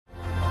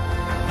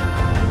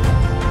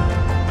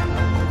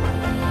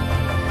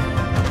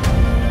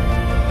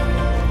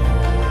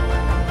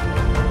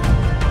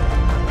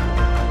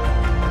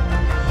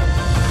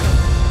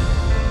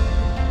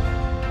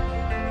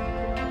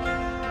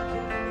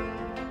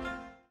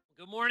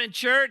Morning,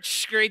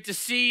 church. Great to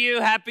see you.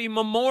 Happy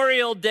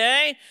Memorial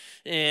Day.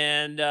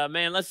 And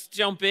man, let's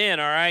jump in,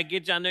 all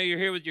right? I know you're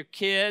here with your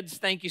kids.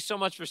 Thank you so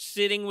much for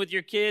sitting with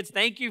your kids.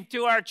 Thank you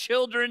to our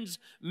children's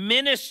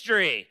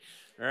ministry.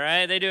 All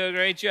right, they do a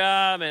great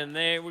job, and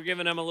we're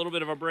giving them a little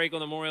bit of a break on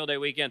the Memorial Day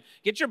weekend.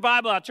 Get your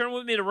Bible out. Turn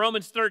with me to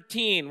Romans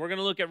 13. We're going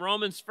to look at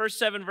first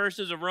 7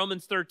 verses of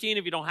Romans 13.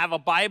 If you don't have a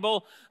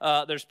Bible,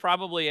 there's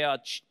probably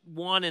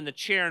one in the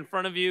chair in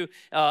front of you.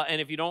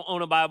 And if you don't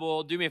own a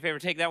Bible, do me a favor,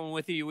 take that one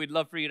with you. We'd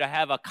love for you to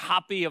have a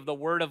copy of the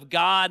Word of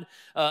God,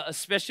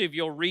 especially if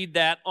you'll read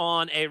that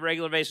on a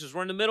regular basis.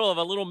 We're in the middle of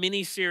a little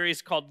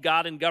mini-series called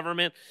God and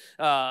Government.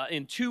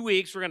 In 2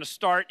 weeks, we're going to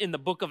start in the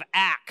book of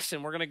Acts,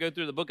 and we're going to go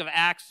through the book of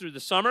Acts through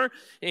the summer,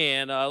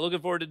 and looking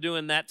forward to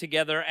doing that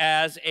together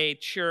as a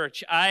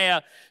church.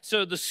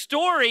 So the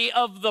story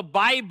of the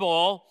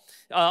Bible,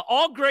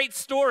 all great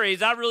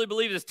stories, I really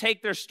believe, is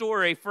take their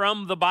story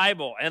from the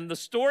Bible. And the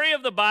story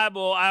of the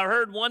Bible, I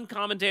heard one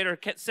commentator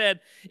said,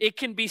 it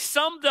can be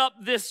summed up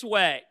this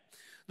way.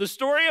 The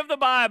story of the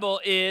Bible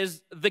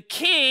is the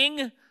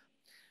king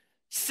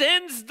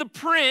sends the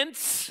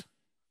prince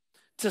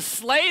to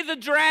slay the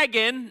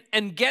dragon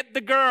and get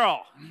the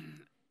girl.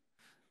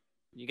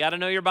 You got to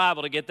know your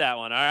Bible to get that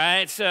one, all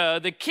right? So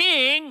the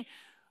king,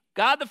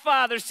 God the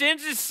Father,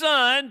 sends his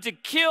son to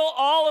kill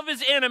all of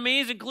his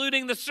enemies,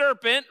 including the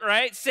serpent,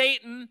 right,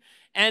 Satan,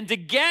 and to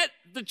get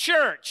the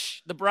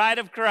church, the bride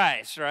of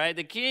Christ, right?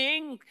 The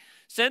king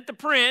sent the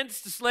prince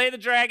to slay the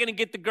dragon and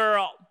get the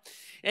girl.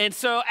 And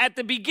so at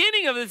the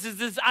beginning of this is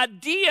this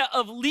idea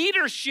of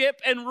leadership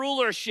and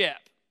rulership.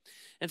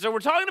 And so we're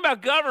talking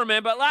about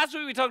government, but last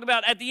week we talked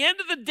about, at the end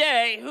of the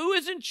day, who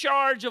is in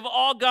charge of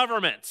all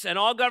governments and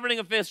all governing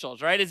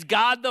officials, right? It's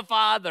God the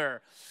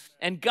Father.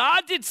 And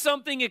God did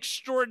something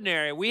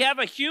extraordinary. We have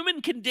a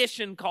human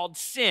condition called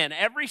sin.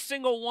 Every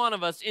single one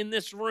of us in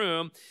this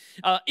room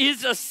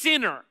is a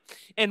sinner.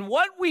 And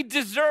what we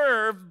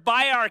deserve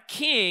by our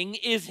King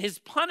is his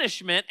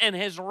punishment and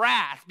his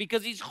wrath,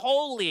 because he's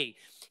holy.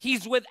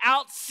 He's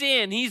without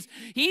sin. He's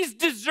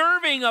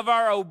deserving of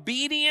our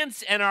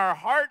obedience and our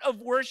heart of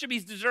worship.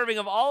 He's deserving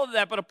of all of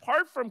that. But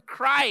apart from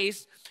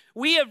Christ,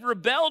 we have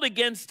rebelled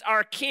against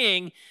our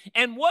King.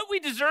 And what we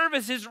deserve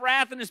is his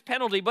wrath and his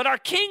penalty. But our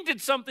King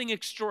did something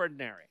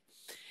extraordinary.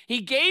 He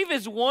gave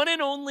his one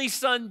and only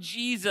son,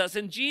 Jesus,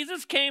 and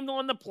Jesus came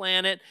on the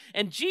planet,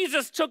 and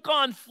Jesus took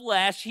on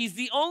flesh. He's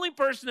the only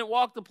person that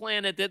walked the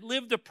planet that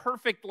lived a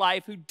perfect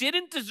life, who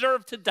didn't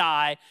deserve to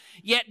die,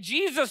 yet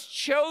Jesus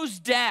chose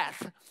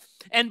death.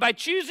 And by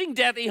choosing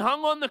death, he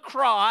hung on the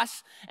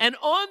cross, and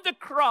on the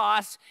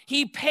cross,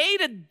 he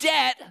paid a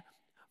debt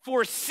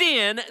for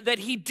sin that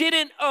he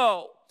didn't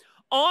owe.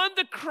 On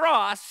the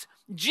cross,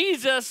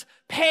 Jesus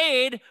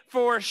paid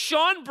for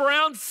Shaun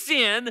Brown's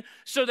sin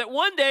so that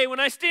one day when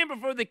I stand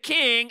before the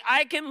King,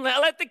 I can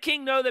let the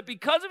King know that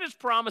because of his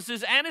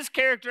promises and his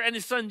character and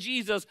his son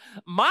Jesus,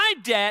 my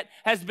debt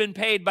has been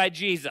paid by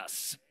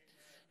Jesus.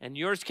 And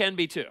yours can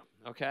be too,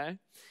 okay?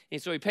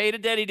 And so he paid a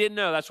debt he didn't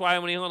know. That's why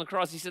when he hung on the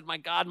cross, he said, my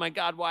God,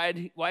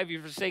 why have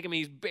you forsaken me?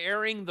 He's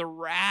bearing the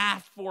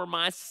wrath for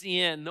my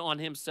sin on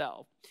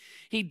himself.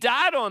 He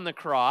died on the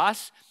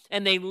cross,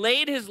 and they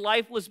laid his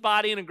lifeless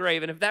body in a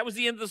grave. And if that was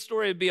the end of the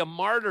story, it would be a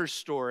martyr's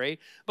story.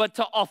 But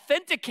to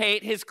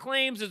authenticate his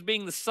claims as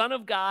being the Son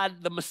of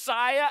God, the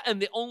Messiah,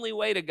 and the only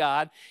way to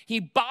God, he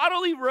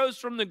bodily rose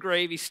from the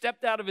grave. He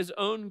stepped out of his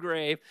own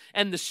grave.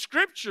 And the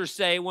scriptures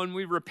say when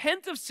we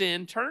repent of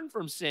sin, turn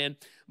from sin,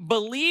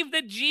 believe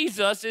that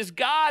Jesus is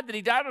God, that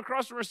he died on the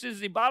cross for our sins,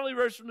 that he bodily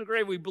rose from the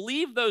grave, we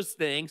believe those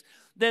things,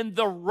 then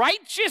the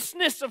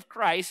righteousness of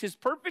Christ, his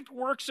perfect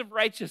works of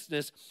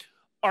righteousness,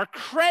 are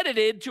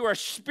credited to our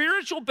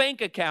spiritual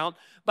bank account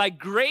by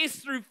grace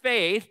through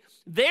faith.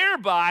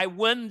 Thereby,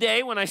 one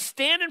day when I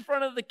stand in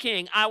front of the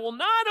King, I will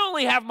not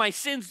only have my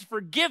sins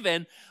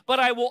forgiven, but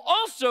I will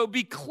also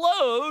be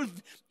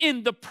clothed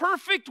in the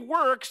perfect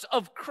works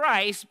of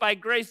Christ by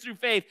grace through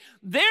faith.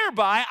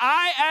 Thereby,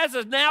 I,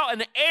 as now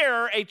an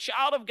heir, a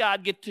child of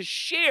God, get to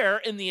share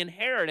in the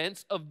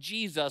inheritance of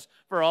Jesus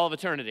for all of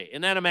eternity.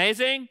 Isn't that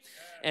amazing?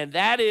 And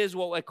that is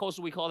what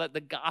we call that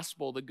the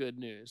gospel, the good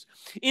news.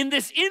 In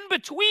this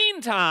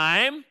in-between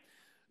time,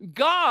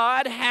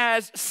 God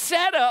has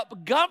set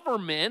up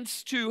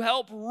governments to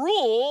help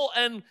rule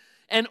and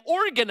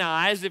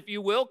organize, if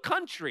you will,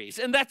 countries.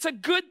 And that's a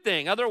good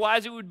thing.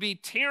 Otherwise, it would be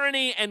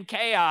tyranny and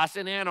chaos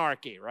and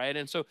anarchy, right?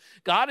 And so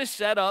God has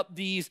set up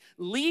these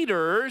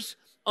leaders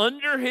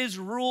under his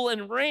rule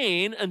and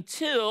reign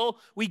until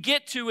we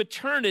get to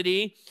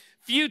eternity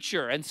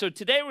future. And so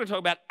today we're going to talk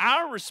about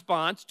our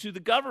response to the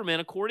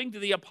government according to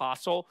the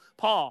Apostle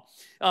Paul.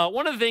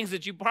 One of the things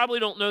that you probably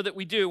don't know that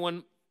we do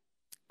in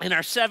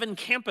our 7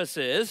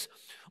 campuses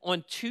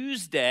on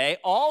Tuesday,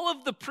 all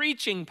of the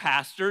preaching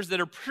pastors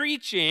that are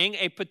preaching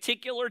a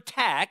particular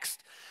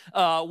text,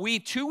 we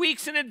 2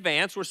 weeks in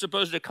advance, we're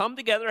supposed to come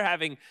together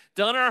having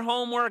done our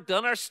homework,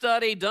 done our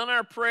study, done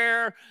our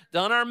prayer,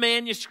 done our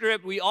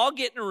manuscript. We all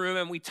get in a room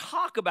and we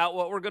talk about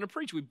what we're going to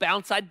preach. We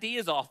bounce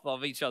ideas off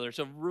of each other. It's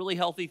a really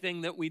healthy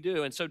thing that we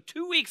do. And so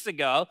 2 weeks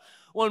ago,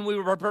 when we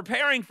were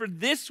preparing for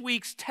this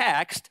week's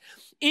text,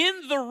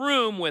 in the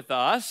room with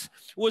us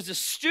was a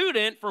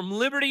student from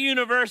Liberty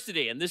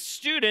University. And this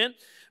student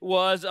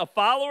was a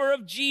follower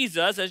of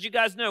Jesus. As you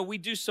guys know, we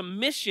do some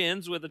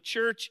missions with a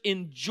church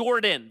in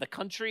Jordan, the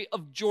country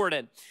of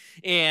Jordan.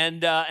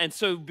 And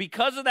so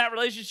because of that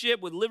relationship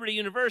with Liberty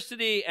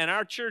University and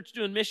our church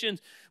doing missions,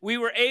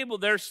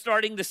 they're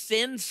starting to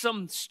send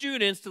some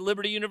students to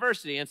Liberty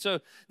University. And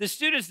so the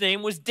student's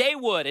name was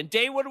Daywood. And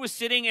Daywood was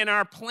sitting in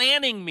our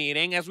planning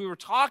meeting as we were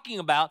talking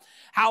about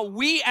how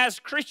we as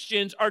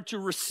Christians are to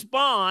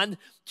respond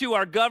to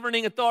our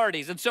governing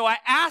authorities. And so I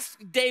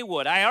asked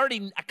Daywood,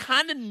 I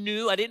kind of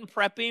knew, I didn't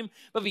prep him,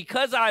 but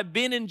because I've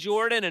been in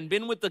Jordan and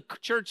been with the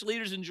church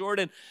leaders in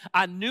Jordan,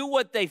 I knew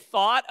what they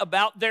thought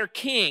about their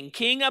king.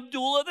 King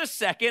Abdullah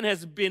II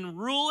has been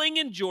ruling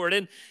in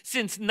Jordan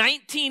since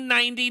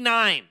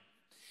 1999.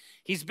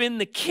 He's been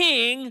the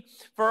king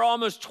for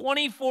almost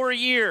 24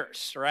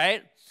 years,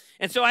 right?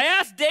 And so I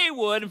asked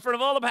Daywood in front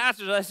of all the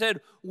pastors, I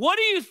said, what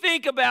do you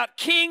think about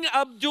King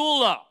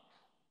Abdullah?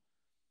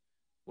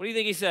 What do you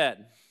think he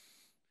said?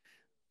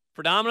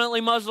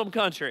 Predominantly Muslim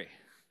country.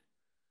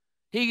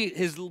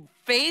 His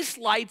face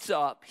lights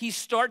up. He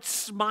starts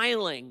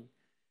smiling.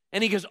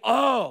 And he goes,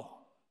 oh,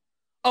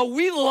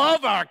 we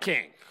love our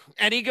king.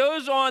 And he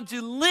goes on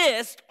to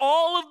list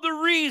all of the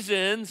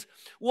reasons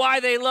why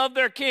they love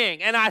their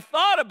king. And I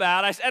thought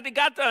about it. I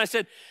got done. I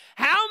said,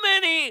 how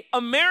many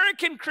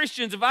American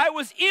Christians, if I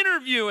was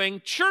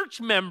interviewing church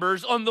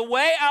members on the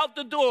way out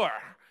the door,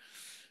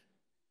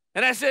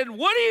 and I said,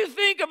 what do you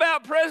think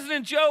about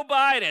President Joe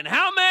Biden?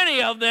 How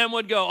many of them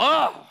would go,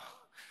 oh,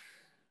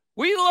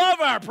 we love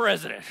our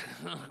president?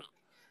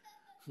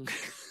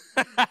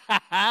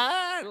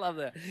 I love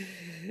that.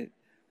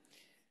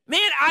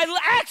 Man,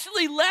 I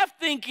actually left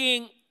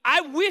thinking,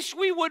 I wish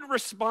we would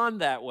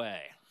respond that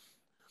way.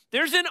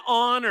 There's an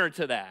honor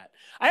to that.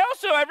 I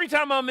also, every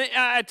time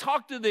I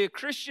talk to the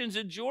Christians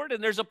in Jordan,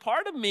 there's a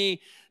part of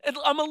me,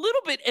 I'm a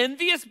little bit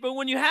envious, but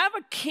when you have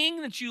a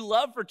king that you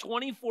love for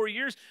 24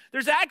 years,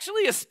 there's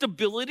actually a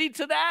stability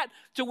to that,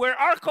 to where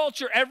our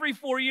culture every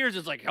 4 years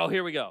is like, oh,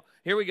 here we go,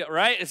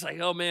 right? It's like,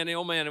 oh man,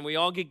 and we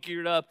all get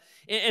geared up.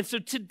 And so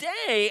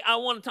today,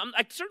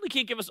 I certainly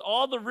can't give us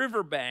all the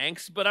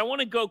riverbanks, but I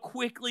want to go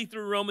quickly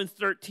through Romans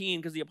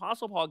 13, because the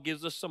Apostle Paul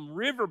gives us some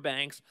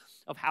riverbanks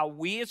of how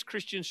we as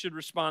Christians should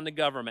respond to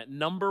government.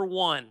 Number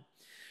one,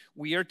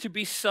 we are to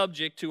be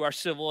subject to our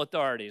civil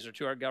authorities or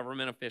to our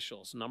government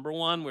officials. Number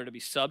one, we're to be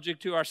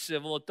subject to our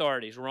civil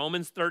authorities.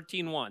 Romans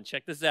 13:1.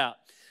 Check this out.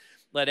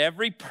 Let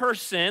every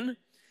person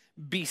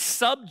be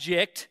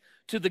subject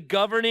to the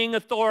governing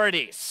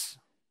authorities.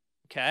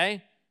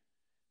 Okay?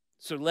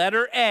 So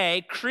letter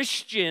A,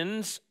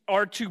 Christians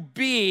are to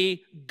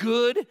be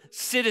good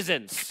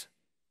citizens.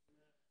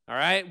 All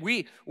right,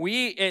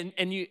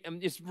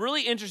 it's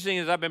really interesting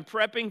as I've been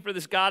prepping for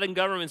this God and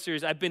Government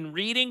series, I've been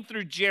reading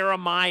through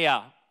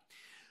Jeremiah.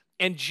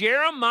 And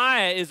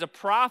Jeremiah is a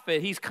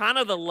prophet. He's kind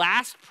of the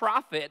last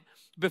prophet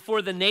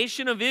before the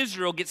nation of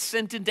Israel gets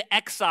sent into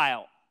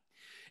exile.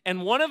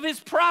 And one of his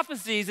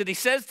prophecies that he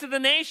says to the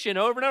nation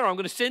over and over, I'm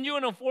going to send you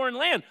in a foreign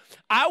land.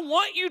 I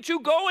want you to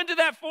go into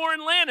that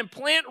foreign land and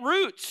plant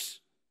roots.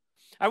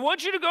 I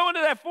want you to go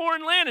into that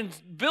foreign land and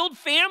build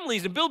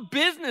families and build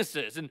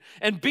businesses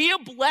and be a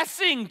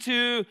blessing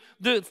to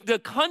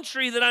the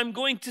country that I'm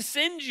going to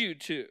send you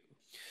to.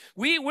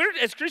 We're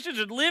as Christians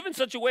should live in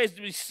such a way as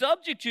to be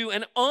subject to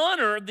and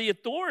honor the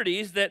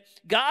authorities that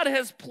God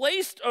has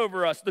placed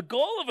over us. The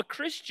goal of a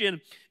Christian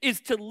is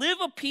to live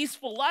a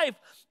peaceful life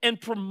and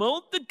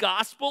promote the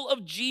gospel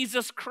of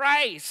Jesus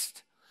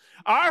Christ.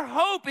 Our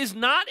hope is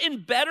not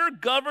in better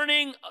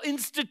governing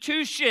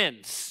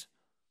institutions.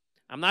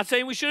 I'm not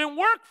saying we shouldn't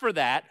work for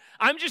that.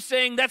 I'm just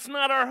saying that's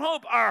not our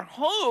hope. Our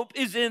hope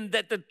is in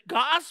that the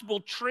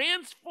gospel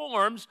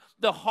transforms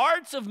the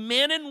hearts of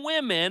men and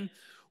women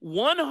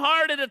one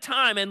heart at a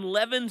time and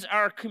leavens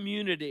our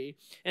community.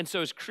 And so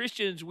as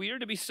Christians, we are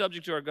to be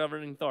subject to our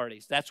governing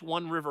authorities. That's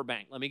one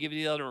riverbank. Let me give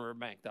you the other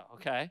riverbank though,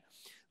 okay?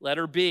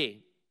 Letter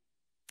B.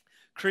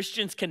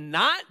 Christians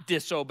cannot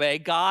disobey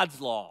God's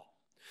law.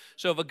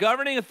 So if a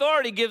governing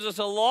authority gives us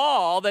a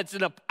law that's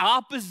in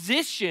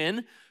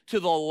opposition to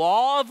the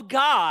law of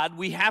God,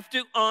 we have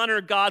to honor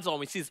God's law.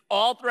 And we see this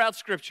all throughout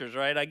scriptures,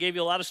 right? I gave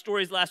you a lot of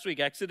stories last week.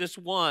 Exodus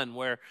 1,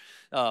 where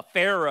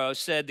Pharaoh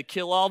said to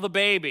kill all the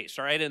babies,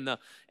 right? And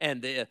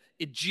the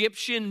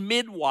Egyptian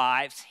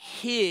midwives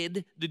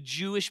hid the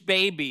Jewish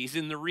babies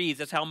in the reeds.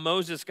 That's how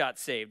Moses got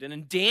saved. And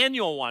in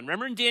Daniel 1,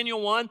 remember in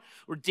Daniel 1,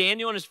 where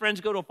Daniel and his friends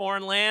go to a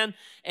foreign land,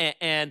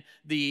 and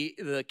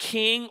the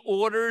king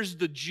orders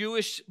the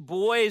Jewish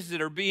boys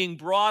that are being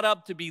brought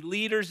up to be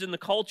leaders in the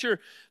culture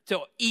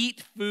to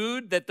eat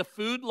food that the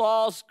food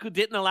laws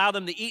didn't allow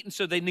them to eat. And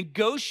so they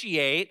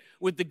negotiate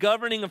with the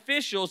governing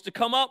officials to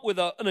come up with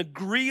an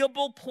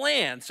agreeable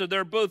plan. So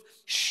they're both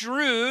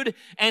shrewd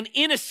and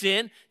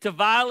innocent to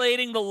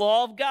violating the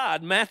law of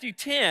God. Matthew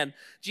 10,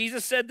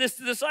 Jesus said this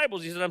to the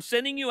disciples. He said, I'm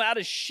sending you out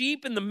as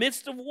sheep in the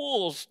midst of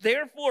wolves.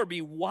 Therefore,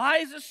 be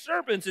wise as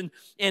serpents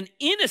and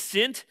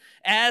innocent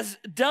as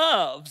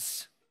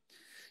doves.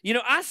 You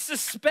know, I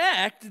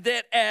suspect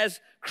that as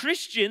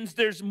Christians,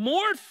 there's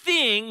more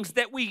things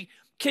that we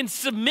can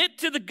submit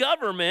to the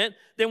government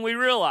than we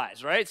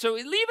realize, right? So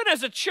even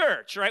as a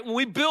church, right, when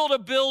we build a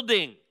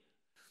building,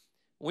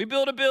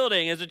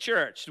 as a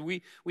church,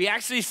 we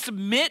actually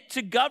submit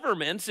to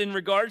governments in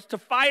regards to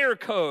fire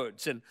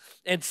codes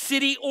and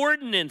city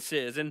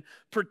ordinances and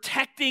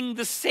protecting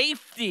the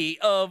safety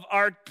of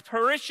our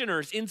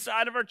parishioners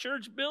inside of our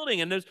church building.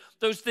 And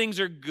those things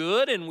are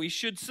good, and we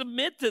should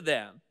submit to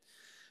them.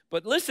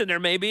 But listen, there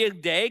may be a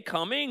day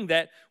coming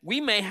that we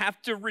may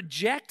have to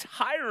reject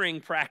hiring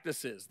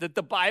practices that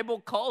the Bible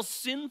calls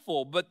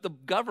sinful, but the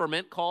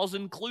government calls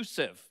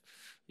inclusive.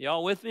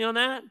 Y'all with me on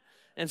that?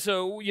 And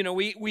so, you know,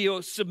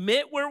 we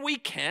submit where we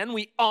can,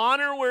 we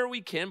honor where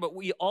we can, but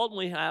we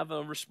ultimately have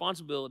a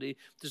responsibility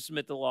to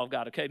submit to the law of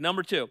God. Okay,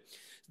 number 2,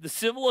 the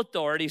civil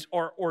authorities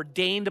are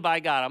ordained by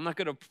God. I'm not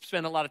going to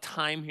spend a lot of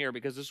time here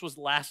because this was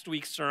last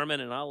week's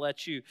sermon, and I'll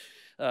let you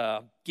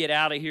get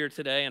out of here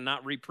today and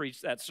not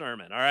re-preach that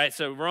sermon. All right,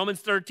 so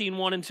Romans 13,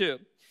 1 and 2.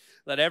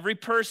 Let every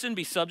person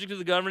be subject to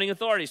the governing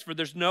authorities, for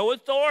there's no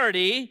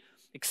authority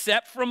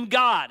except from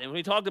God. And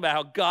we talked about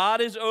how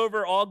God is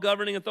over all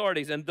governing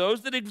authorities, and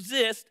those that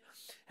exist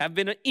have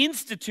been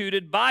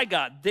instituted by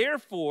God.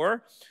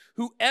 Therefore,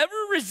 whoever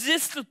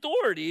resists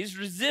authorities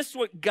resists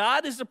what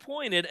God has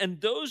appointed, and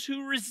those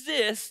who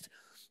resist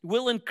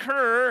will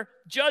incur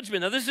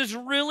judgment. Now, this is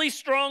really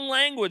strong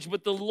language,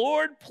 but the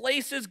Lord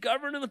places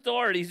governing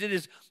authorities. It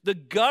is the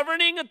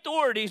governing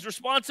authorities'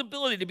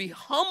 responsibility to be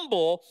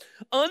humble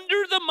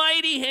under the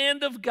mighty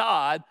hand of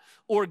God,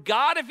 or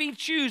God, if he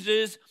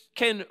chooses,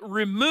 can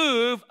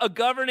remove a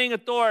governing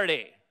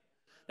authority.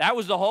 That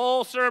was the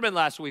whole sermon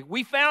last week.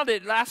 We found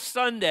it last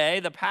Sunday.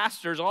 The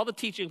pastors, all the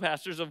teaching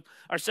pastors of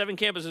our 7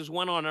 campuses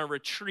went on a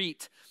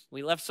retreat.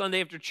 We left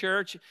Sunday after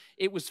church.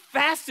 It was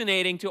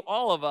fascinating to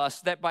all of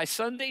us that by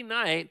Sunday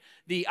night,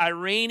 the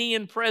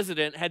Iranian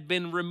president had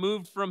been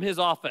removed from his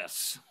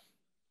office.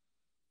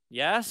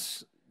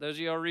 Yes? Those of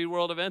you who read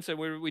world events, and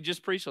we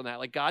just preached on that.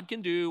 Like, God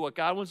can do what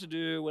God wants to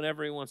do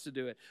whenever he wants to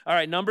do it. All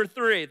right, number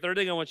 3, third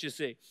thing I want you to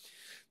see.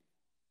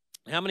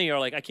 How many are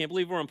like, I can't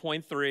believe we're on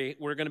point 3.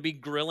 We're going to be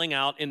grilling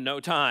out in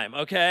no time.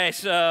 Okay,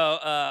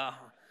 so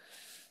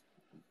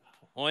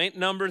point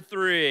number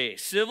 3.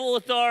 Civil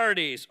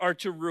authorities are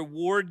to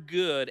reward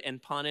good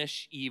and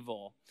punish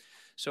evil.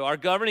 So our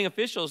governing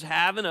officials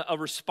have a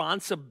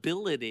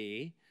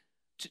responsibility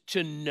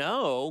to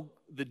know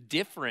the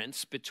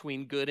difference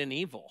between good and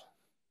evil.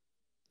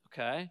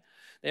 Okay?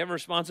 They have a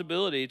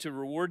responsibility to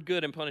reward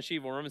good and punish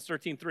evil. Romans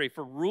 13:3,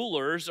 for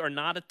rulers are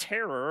not a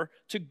terror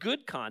to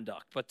good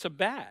conduct, but to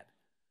bad.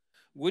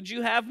 Would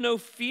you have no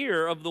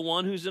fear of the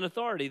one who's in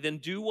authority? Then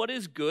do what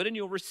is good, and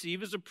you'll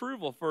receive his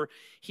approval, for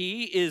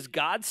he is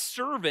God's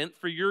servant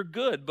for your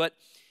good. But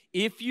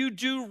if you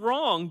do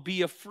wrong,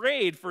 be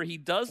afraid, for he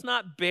does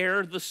not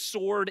bear the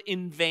sword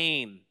in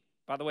vain.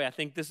 By the way, I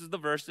think this is the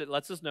verse that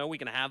lets us know we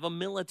can have a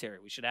military.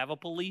 We should have a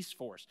police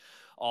force.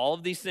 All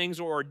of these things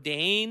are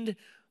ordained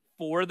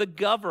for the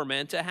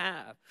government to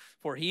have.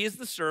 For he is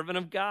the servant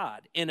of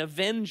God, an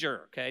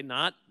avenger, okay,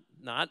 not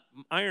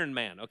Iron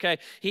Man, okay?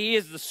 He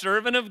is the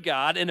servant of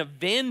God, an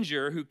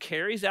avenger who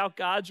carries out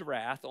God's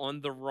wrath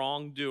on the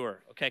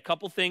wrongdoer. Okay, a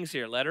couple things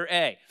here. Letter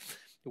A.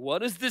 What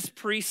does this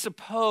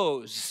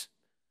presuppose?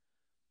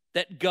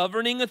 That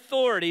governing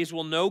authorities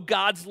will know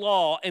God's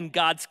law and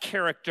God's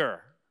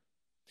character.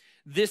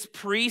 This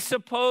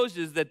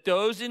presupposes that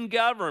those in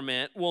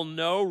government will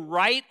know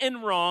right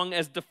and wrong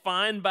as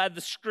defined by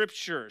the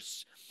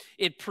scriptures.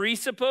 It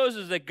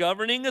presupposes that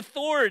governing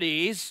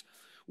authorities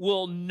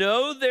will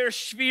know their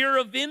sphere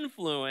of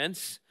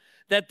influence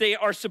that they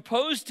are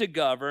supposed to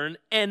govern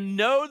and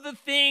know the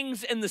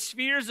things and the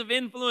spheres of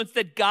influence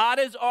that God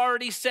has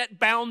already set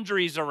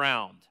boundaries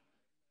around.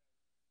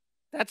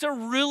 That's a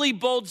really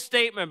bold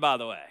statement, by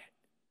the way.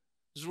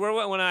 This is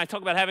where when I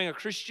talk about having a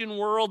Christian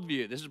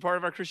worldview, this is part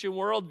of our Christian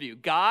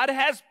worldview. God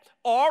has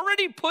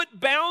already put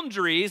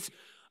boundaries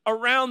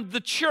around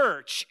the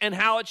church and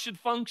how it should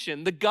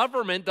function. The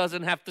government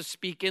doesn't have to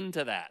speak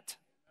into that.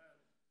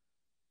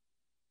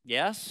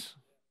 Yes?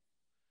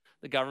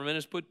 The government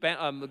has put,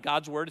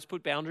 God's word has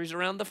put boundaries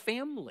around the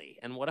family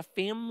and what a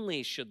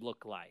family should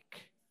look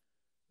like,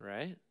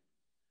 right?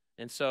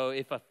 And so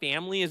if a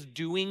family is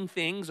doing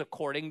things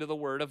according to the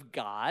word of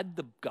God,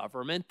 the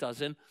government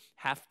doesn't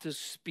have to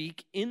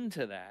speak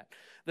into that.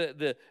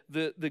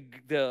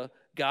 The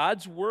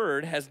God's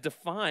word has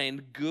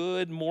defined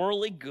good,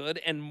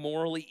 and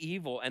morally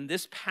evil. And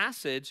this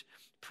passage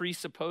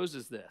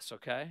presupposes this,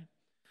 okay?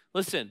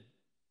 Listen,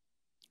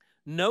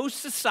 no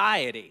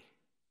society,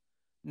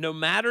 no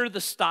matter the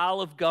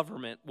style of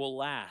government, will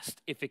last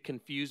if it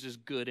confuses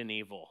good and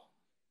evil.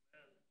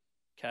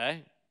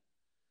 Okay?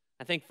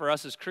 I think for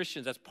us as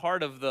Christians, that's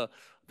part of the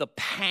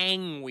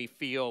pang we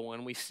feel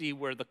when we see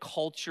where the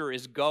culture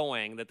is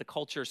going, that the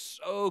culture is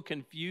so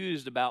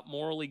confused about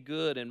morally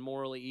good and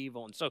morally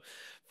evil. And so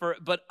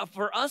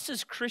for us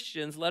as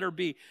Christians, letter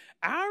B,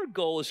 our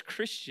goal as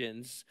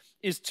Christians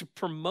is to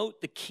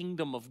promote the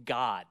kingdom of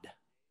God.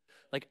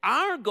 Like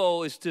our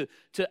goal is to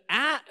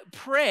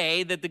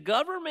pray that the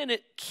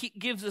government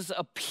gives us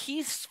a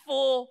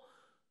peaceful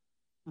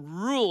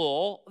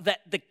rule that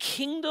the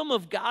kingdom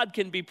of God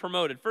can be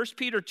promoted. 1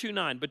 Peter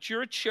 2:9, but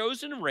you're a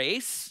chosen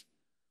race,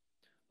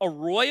 a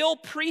royal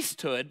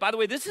priesthood. By the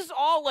way, this is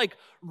all like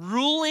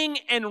ruling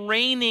and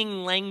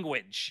reigning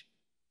language.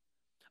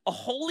 A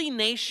holy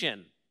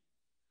nation.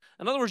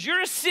 In other words,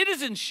 you're a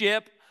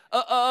citizenship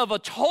of a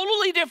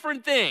totally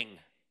different thing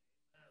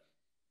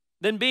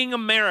than being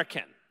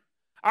American.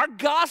 Our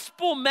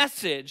gospel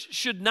message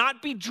should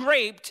not be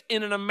draped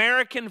in an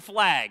American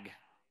flag.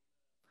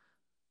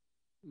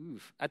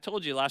 Oof. I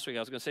told you last week I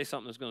was going to say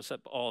something that's going to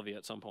upset all of you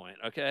at some point,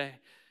 okay?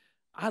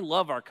 I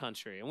love our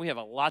country, and we have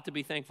a lot to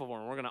be thankful for,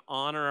 and we're going to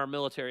honor our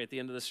military at the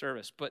end of the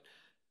service. But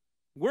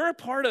we're a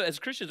part of, as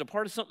Christians, a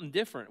part of something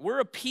different. We're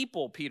a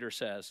people, Peter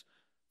says,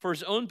 for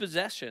his own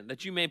possession,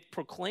 that you may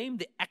proclaim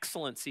the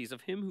excellencies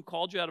of him who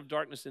called you out of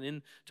darkness and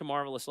into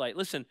marvelous light.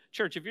 Listen,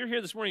 church, if you're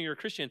here this morning, you're a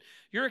Christian,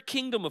 you're a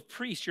kingdom of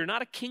priests. You're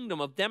not a kingdom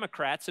of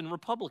Democrats and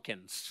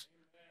Republicans.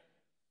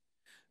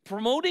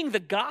 Promoting the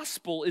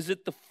gospel is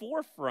at the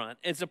forefront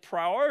as a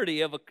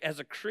priority as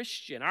a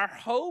Christian. Our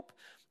hope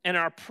and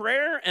our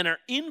prayer and our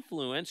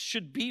influence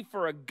should be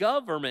for a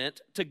government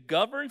to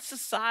govern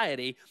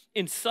society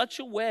in such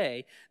a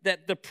way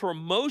that the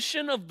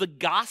promotion of the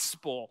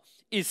gospel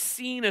is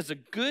seen as a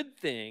good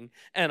thing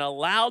and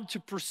allowed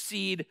to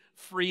proceed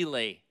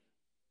freely.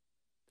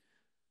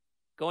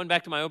 Going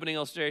back to my opening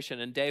illustration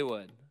in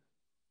Daywood,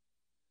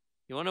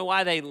 you want to know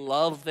why they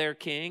love their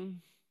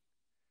king?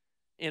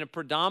 In a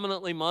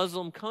predominantly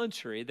Muslim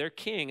country, their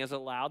king has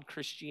allowed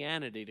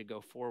Christianity to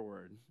go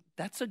forward.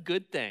 That's a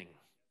good thing,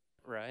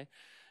 right?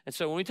 And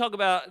so when we talk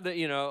about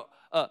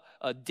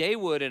a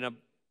Daywood in a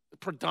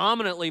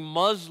predominantly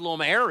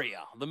Muslim area,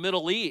 the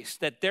Middle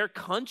East, that their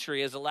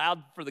country has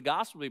allowed for the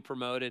gospel to be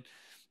promoted,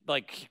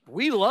 like,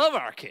 we love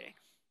our king.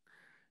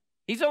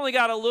 He's only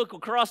got to look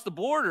across the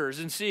borders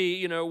and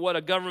see, what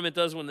a government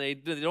does when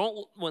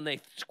they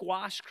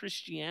squash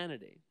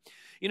Christianity.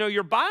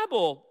 Your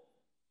Bible,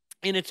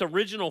 in its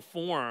original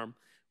form,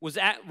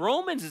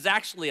 Romans is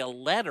actually a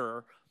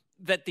letter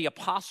that the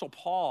Apostle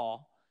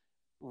Paul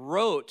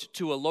wrote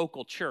to a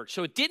local church.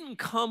 So it didn't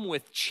come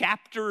with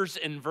chapters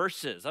and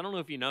verses. I don't know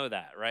if you know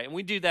that, right? And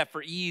we do that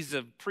for ease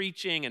of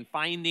preaching and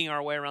finding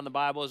our way around the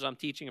Bible as I'm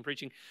teaching and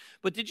preaching.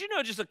 But did you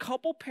know just a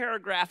couple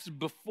paragraphs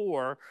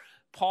before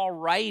Paul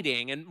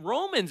writing, and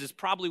Romans is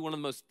probably one of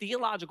the most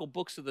theological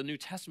books of the New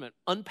Testament,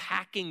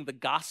 unpacking the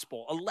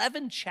gospel,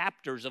 11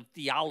 chapters of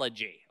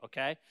theology,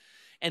 okay?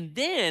 And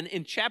then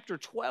in chapter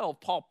 12,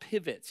 Paul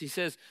pivots. He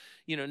says,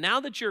 now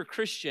that you're a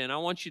Christian, I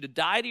want you to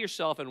die to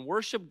yourself and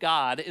worship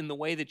God in the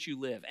way that you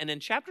live. And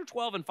in chapter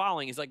 12 and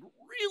following is like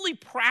really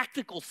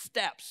practical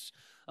steps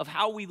of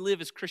how we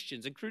live as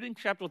Christians, including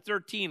chapter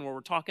 13, where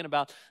we're talking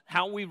about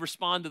how we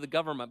respond to the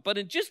government. But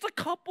in just a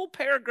couple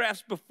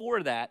paragraphs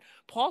before that,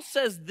 Paul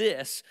says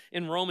this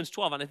in Romans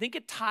 12, and I think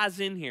it ties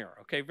in here,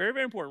 okay? Very,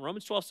 very important.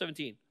 Romans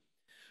 12:17.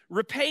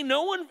 Repay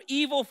no one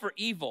evil for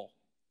evil,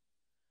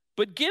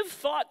 but give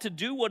thought to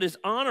do what is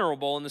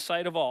honorable in the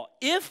sight of all.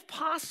 If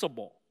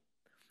possible,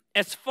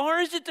 as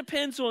far as it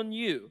depends on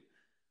you,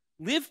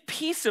 live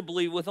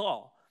peaceably with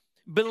all.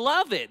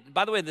 Beloved,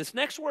 by the way, this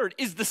next word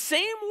is the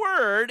same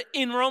word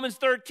in Romans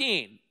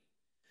 13.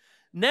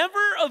 Never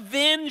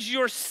avenge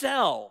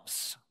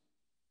yourselves.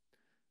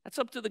 That's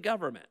up to the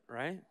government,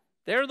 right?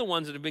 They're the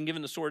ones that have been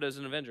given the sword as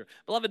an avenger.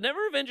 Beloved,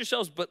 never avenge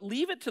yourselves, but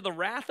leave it to the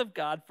wrath of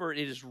God, for it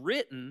is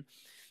written,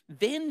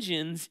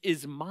 vengeance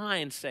is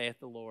mine,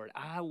 saith the Lord.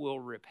 I will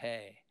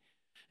repay.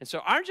 And so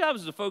our job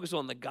is to focus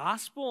on the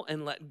gospel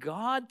and let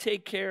God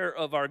take care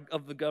of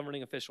the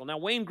governing official. Now,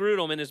 Wayne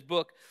Grudem, in his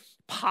book,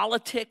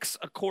 Politics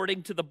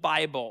According to the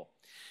Bible,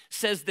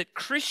 says that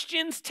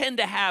Christians tend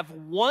to have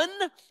one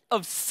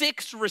of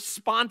 6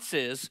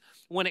 responses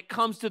when it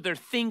comes to their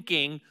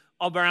thinking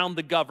around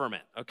the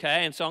government,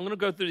 okay? And so I'm going to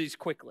go through these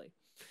quickly.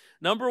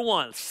 Number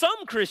 1,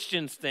 some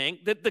Christians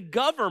think that the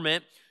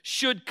government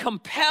should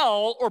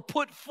compel or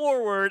put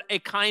forward a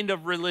kind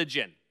of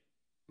religion,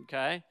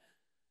 okay?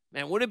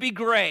 Man, wouldn't it be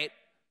great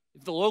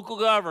if the local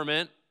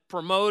government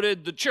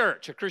promoted the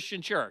church, a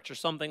Christian church, or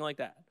something like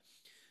that?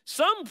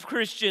 Some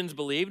Christians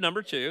believe,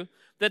 number 2,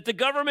 that the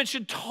government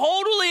should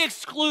totally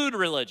exclude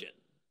religion.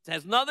 It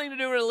has nothing to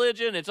do with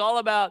religion. It's all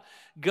about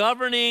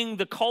governing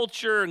the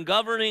culture and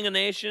governing a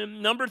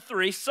nation. Number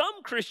 3,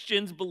 some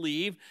Christians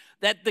believe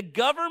that the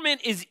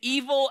government is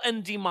evil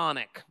and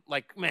demonic.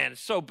 Like, man,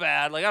 it's so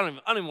bad. Like, I don't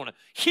even want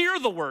to hear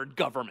the word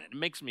government. It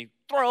makes me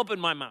throw up in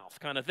my mouth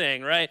kind of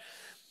thing, right?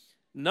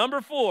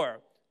 Number 4,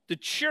 the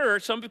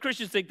church, some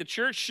Christians think the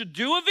church should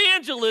do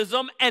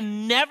evangelism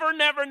and never,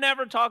 never,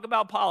 never talk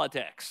about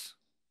politics,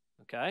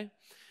 okay?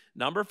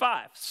 Number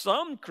 5,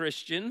 some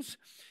Christians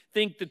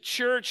think the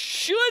church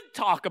should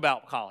talk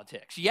about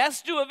politics.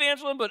 Yes, do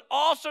evangelism, but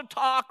also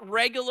talk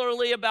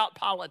regularly about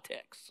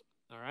politics,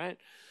 all right?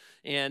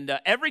 And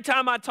every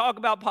time I talk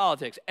about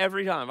politics,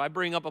 every time I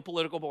bring up a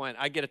political point,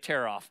 I get a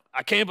tear off.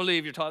 I can't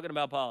believe you're talking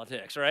about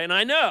politics, right? And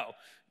I know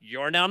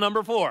you're now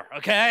number 4,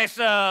 okay?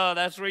 So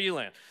that's where you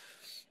land.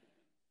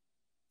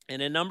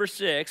 And in number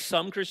 6,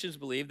 some Christians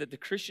believe that the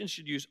Christians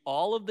should use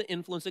all of the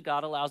influence that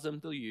God allows them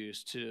to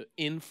use to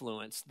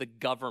influence the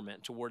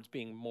government towards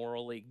being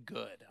morally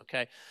good,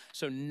 okay?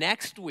 So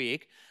next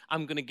week,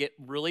 I'm going to get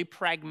really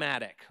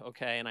pragmatic,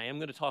 okay? And I am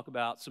going to talk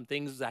about some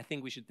things I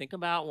think we should think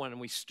about when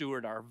we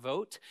steward our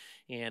vote.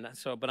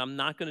 But I'm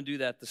not going to do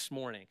that this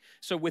morning.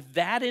 So with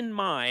that in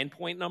mind,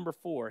 point number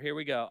 4, here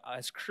we go.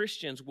 As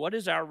Christians, what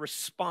is our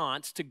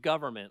response to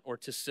government or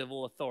to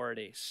civil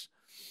authorities?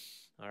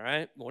 All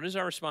right, what is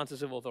our response to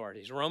civil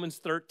authorities? Romans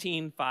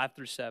 13, 5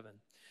 through 7.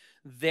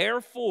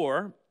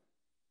 Therefore,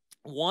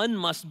 one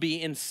must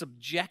be in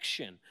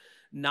subjection,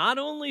 not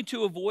only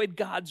to avoid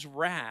God's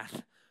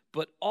wrath,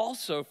 but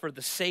also for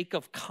the sake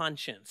of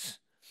conscience.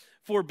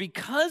 For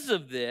because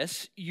of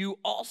this, you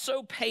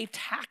also pay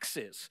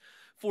taxes,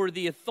 for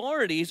the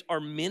authorities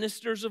are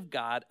ministers of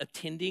God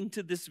attending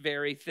to this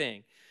very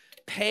thing.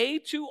 Pay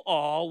to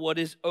all what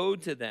is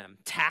owed to them,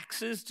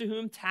 taxes to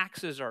whom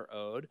taxes are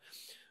owed,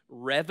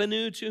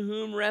 revenue to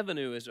whom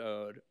revenue is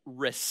owed,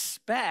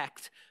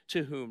 respect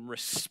to whom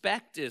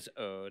respect is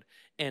owed,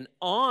 and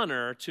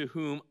honor to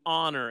whom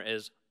honor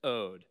is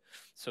owed.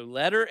 So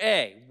letter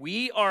A,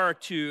 we are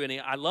to, and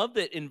I love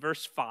that in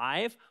verse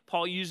 5,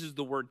 Paul uses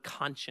the word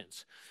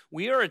conscience.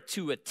 We are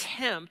to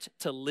attempt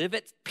to live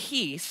at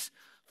peace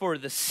for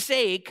the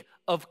sake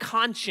of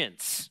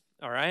conscience,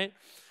 all right?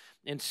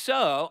 And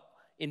so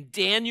in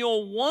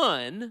Daniel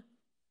 1,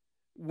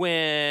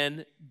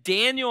 when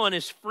Daniel and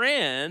his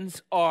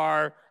friends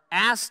are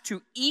asked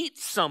to eat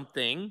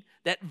something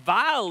that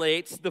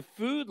violates the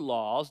food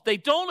laws, they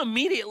don't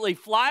immediately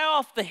fly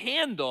off the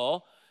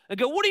handle and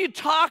go, "What are you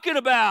talking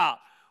about?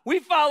 We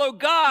follow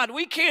God.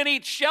 We can't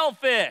eat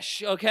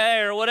shellfish," okay,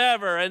 or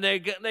whatever. And they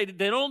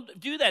don't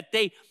do that.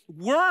 They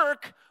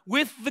work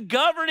with the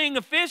governing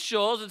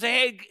officials and say,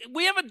 "Hey,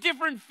 we have a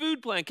different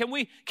food plan. Can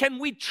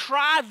we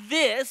try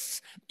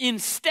this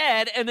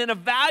instead and then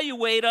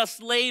evaluate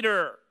us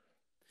later?"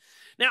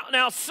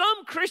 Now,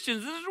 some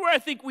Christians, this is where I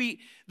think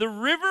the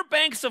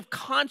riverbanks of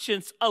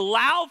conscience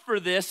allow for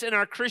this in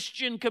our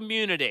Christian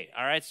community.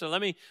 All right, so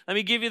let me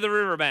give you the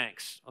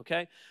riverbanks,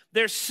 okay?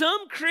 There's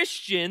some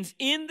Christians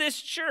in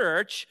this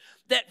church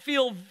that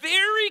feel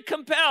very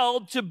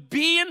compelled to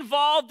be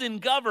involved in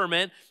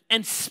government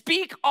and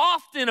speak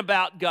often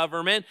about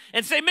government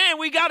and say, "Man,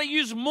 we got to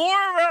use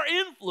more of our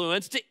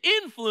influence to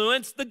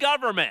influence the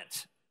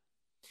government."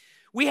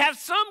 We have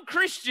some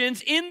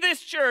Christians in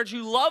this church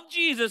who love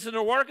Jesus and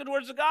are working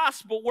towards the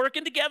gospel,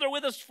 working together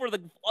with us for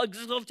the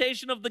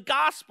exaltation of the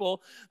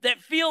gospel,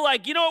 that feel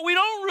like, you know what, we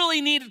don't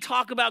really need to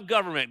talk about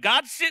government.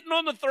 God's sitting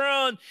on the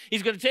throne.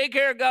 He's going to take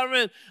care of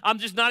government. I'm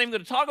just not even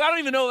going to talk about it. I don't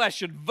even know if I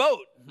should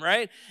vote,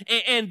 right?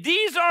 And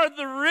these are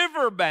the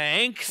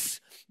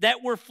riverbanks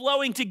that we're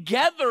flowing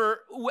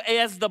together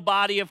as the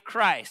body of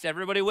Christ.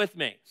 Everybody with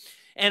me?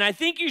 And I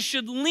think you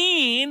should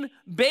lean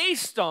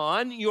based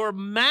on your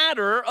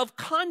matter of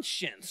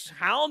conscience.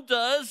 How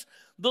does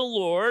the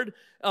Lord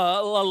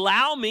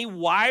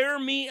wire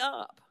me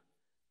up?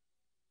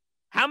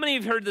 How many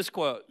have heard this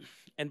quote?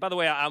 And by the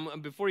way,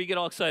 before you get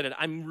all excited,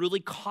 I'm really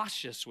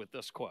cautious with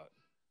this quote.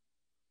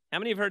 How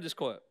many have heard this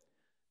quote?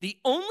 "The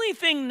only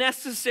thing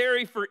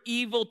necessary for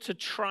evil to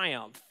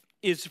triumph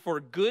is for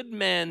good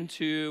men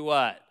to"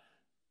 what?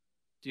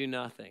 "Do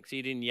nothing." So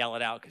you didn't yell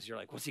it out because you're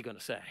like, what's he going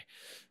to say?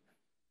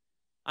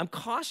 I'm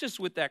cautious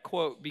with that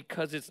quote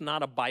because it's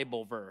not a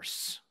Bible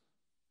verse.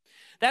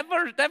 That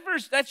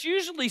verse, that's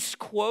usually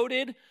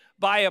quoted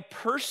by a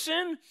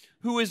person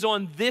who is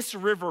on this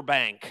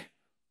riverbank.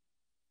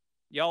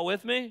 Y'all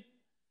with me?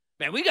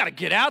 Man, we got to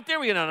get out there.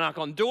 We got to knock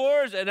on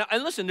doors. And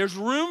listen, there's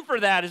room for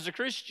that as a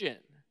Christian.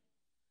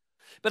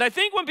 But I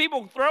think when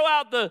people throw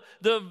out the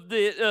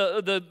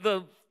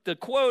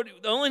quote,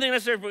 "The only thing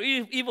necessary for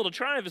evil to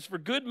triumph is for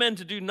good men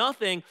to do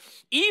nothing,"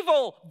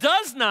 evil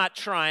does not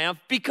triumph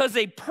because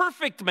a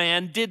perfect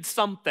man did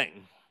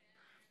something.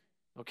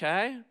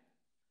 Okay?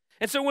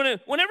 And so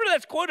whenever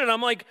that's quoted,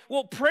 I'm like,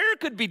 well, prayer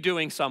could be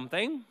doing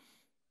something.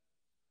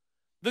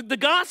 The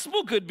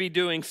gospel could be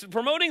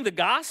promoting the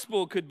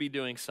gospel could be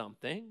doing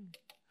something.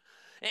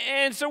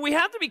 And so we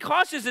have to be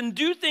cautious and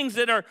do things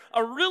that are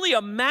really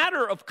a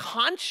matter of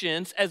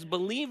conscience as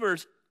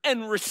believers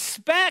and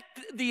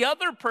respect the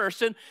other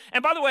person.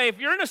 And by the way, if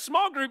you're in a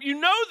small group, you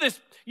know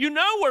this. You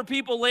know where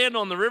people land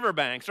on the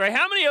riverbanks, right?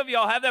 How many of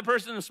y'all have that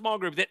person in a small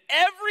group that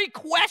every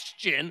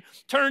question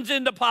turns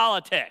into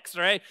politics,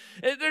 right?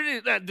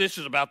 This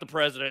is about the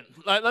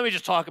president. Let me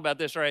just talk about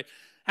this, right?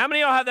 How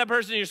many of y'all have that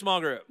person in your small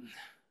group?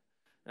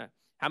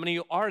 How many of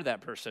you are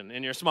that person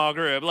in your small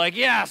group? Like,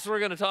 yes, we're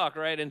going to talk,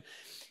 right?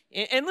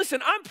 And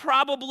listen, I'm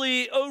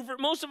probably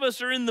most of us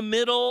are in the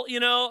middle,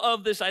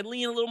 of this. I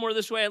lean a little more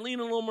this way. I lean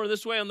a little more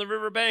this way on the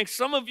riverbank.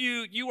 Some of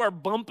you are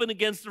bumping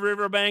against the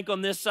riverbank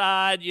on this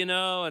side,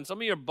 and some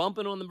of you are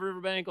bumping on the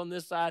riverbank on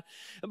this side.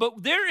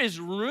 But there is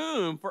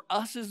room for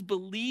us as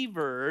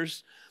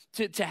believers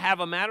to have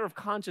a matter of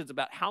conscience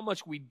about how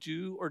much we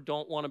do or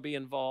don't want to be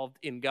involved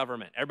in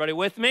government. Everybody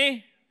with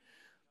me?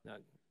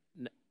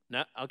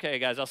 No, okay,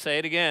 guys, I'll say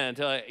it again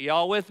until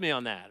y'all with me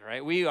on that,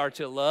 right? We are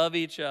to love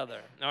each other.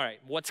 All right,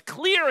 what's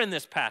clear in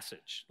this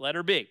passage,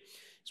 letter B,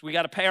 is we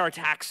got to pay our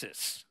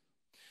taxes.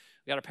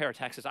 We got to pay our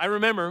taxes. I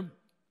remember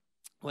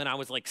when I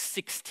was like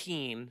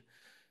 16,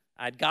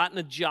 I'd gotten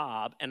a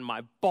job, and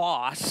my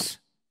boss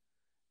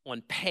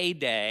on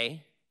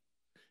payday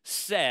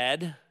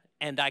said,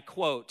 and I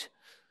quote,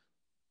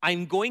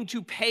 "I'm going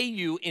to pay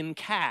you in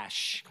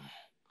cash."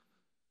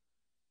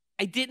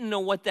 I didn't know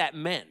what that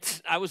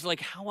meant. I was like,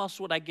 how else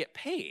would I get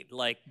paid?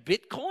 Like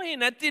Bitcoin?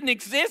 That didn't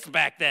exist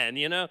back then,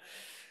 you know?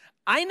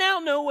 I now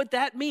know what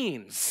that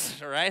means,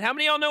 all right? How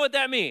many of y'all know what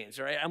that means,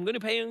 all right? I'm going to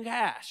pay you in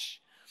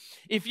cash.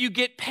 If you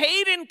get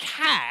paid in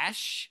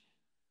cash,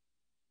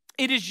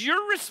 it is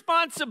your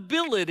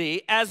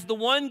responsibility as the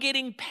one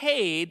getting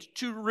paid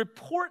to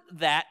report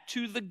that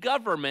to the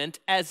government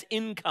as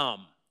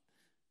income.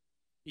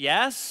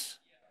 Yes?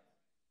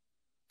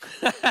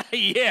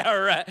 Yeah,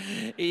 right.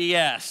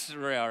 Yes,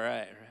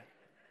 right.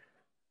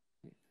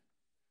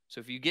 So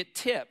if you get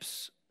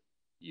tips,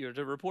 you're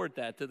to report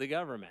that to the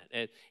government.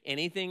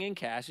 Anything in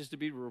cash is to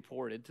be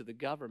reported to the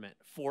government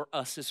for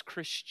us as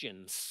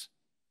Christians.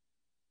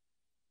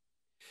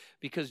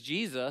 Because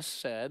Jesus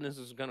said, and this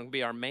is going to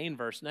be our main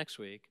verse next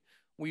week,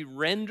 we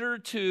render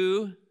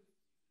to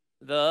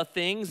the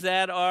things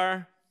that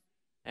are,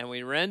 and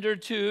we render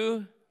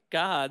to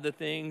God the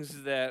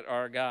things that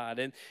are God.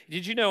 And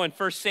did you know in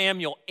 1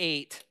 Samuel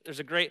 8, there's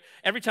a great,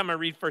 every time I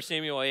read 1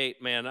 Samuel 8,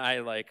 man, I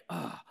like,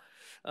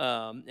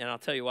 and I'll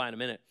tell you why in a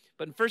minute.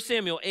 But in 1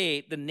 Samuel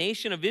 8, the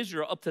nation of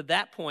Israel up to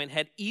that point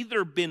had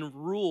either been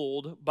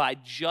ruled by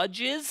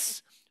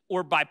judges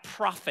or by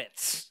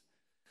prophets.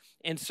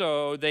 And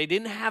so they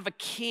didn't have a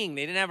king.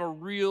 They didn't have a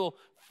real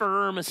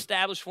firm,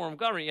 established form of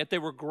government, yet they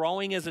were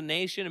growing as a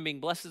nation and being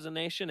blessed as a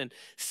nation. And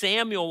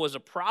Samuel was a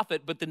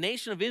prophet, but the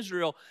nation of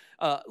Israel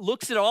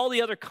looks at all the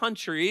other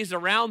countries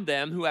around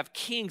them who have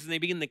kings, and they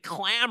begin to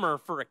clamor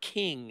for a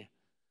king.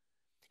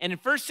 And in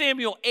 1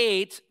 Samuel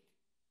 8,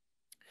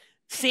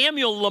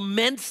 Samuel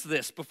laments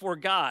this before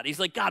God.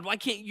 He's like, God, why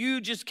can't you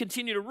just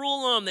continue to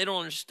rule them? They don't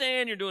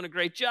understand. You're doing a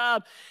great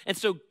job. And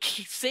so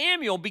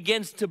Samuel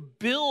begins to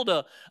build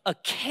a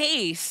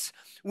case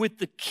with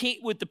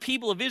the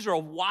people of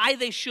Israel why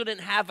they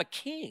shouldn't have a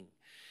king.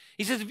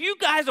 He says, if you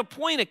guys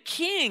appoint a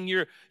king,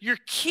 your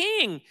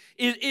king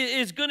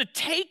is going to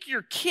take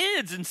your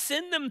kids and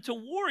send them to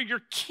war.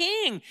 Your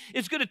king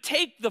is going to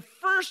take the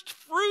first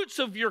fruits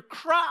of your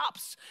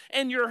crops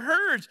and your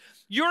herds.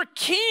 Your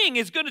king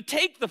is going to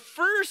take the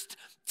first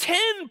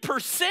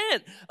 10%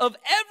 of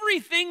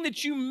everything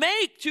that you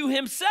make to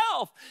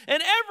himself.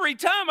 And every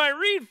time I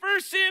read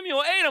 1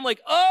 Samuel 8, I'm like,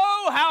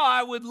 oh, how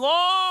I would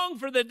long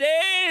for the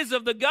days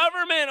of the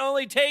government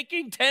only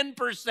taking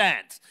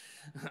 10%.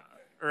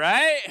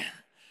 Right?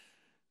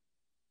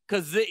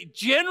 Because it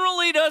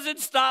generally doesn't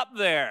stop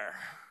there.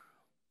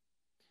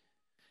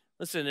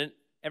 Listen,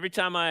 every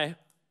time I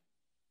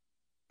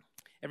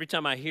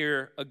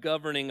hear a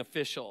governing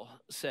official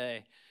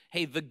say,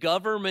 hey, the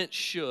government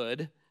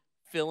should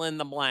fill in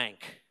the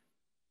blank,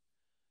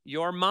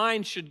 your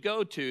mind should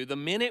go to, the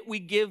minute we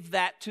give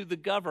that to the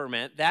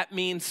government, that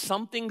means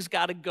something's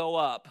got to go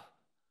up.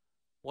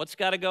 What's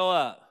got to go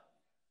up?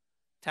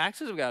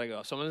 Taxes have got to go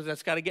up. Some of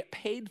that's got to get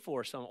paid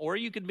for. Or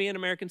you could be an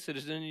American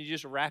citizen and you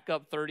just rack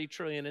up $30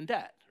 trillion in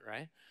debt,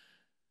 right?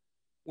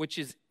 Which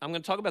is, I'm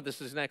going to talk about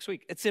this next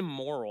week. It's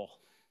immoral.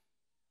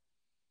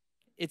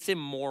 It's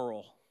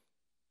immoral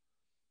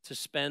to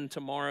spend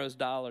tomorrow's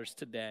dollars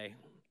today.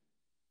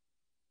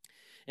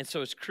 And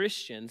so as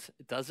Christians,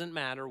 it doesn't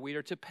matter, we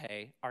are to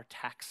pay our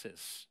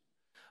taxes.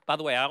 By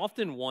the way, I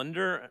often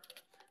wonder,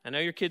 I know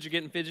your kids are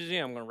getting fidgety,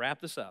 I'm going to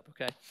wrap this up,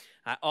 okay?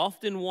 I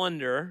often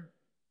wonder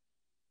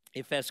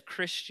if as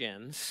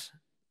Christians,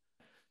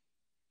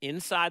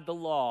 inside the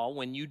law,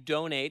 when you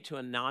donate to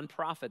a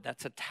nonprofit,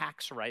 that's a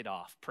tax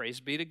write-off. Praise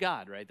be to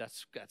God, right?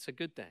 That's a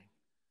good thing.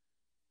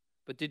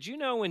 But did you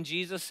know when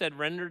Jesus said,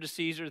 render to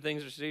Caesar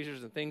things are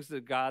Caesar's and things to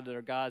God that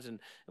are God's, and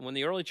when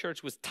the early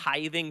church was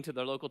tithing to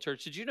their local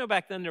church, did you know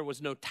back then there was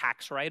no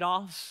tax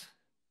write-offs?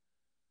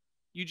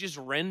 You just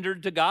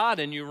rendered to God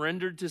and you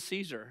rendered to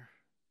Caesar.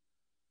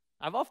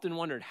 I've often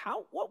wondered,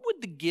 what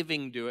would the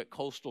giving do at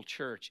Coastal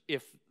Church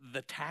if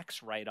the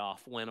tax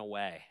write-off went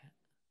away,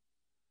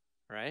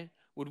 right?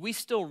 Would we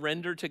still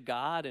render to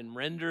God and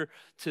render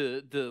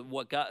to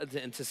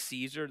and to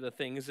Caesar the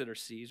things that are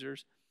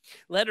Caesar's?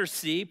 Letter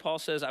C, Paul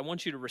says, I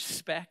want you to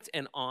respect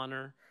and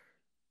honor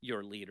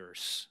your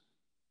leaders.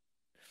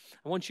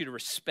 I want you to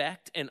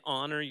respect and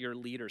honor your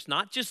leaders,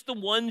 not just the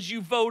ones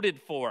you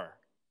voted for,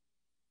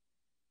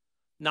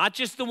 not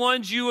just the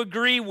ones you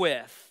agree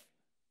with.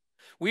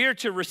 We are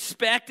to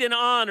respect and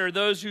honor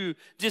those who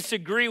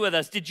disagree with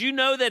us. Did you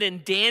know that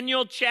in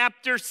Daniel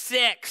chapter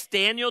 6,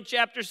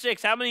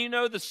 how many of you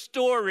know the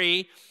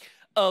story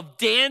of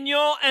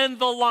Daniel and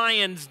the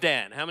lion's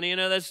den? How many of you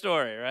know that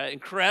story, right?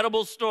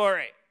 Incredible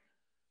story.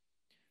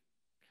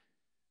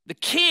 The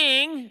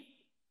king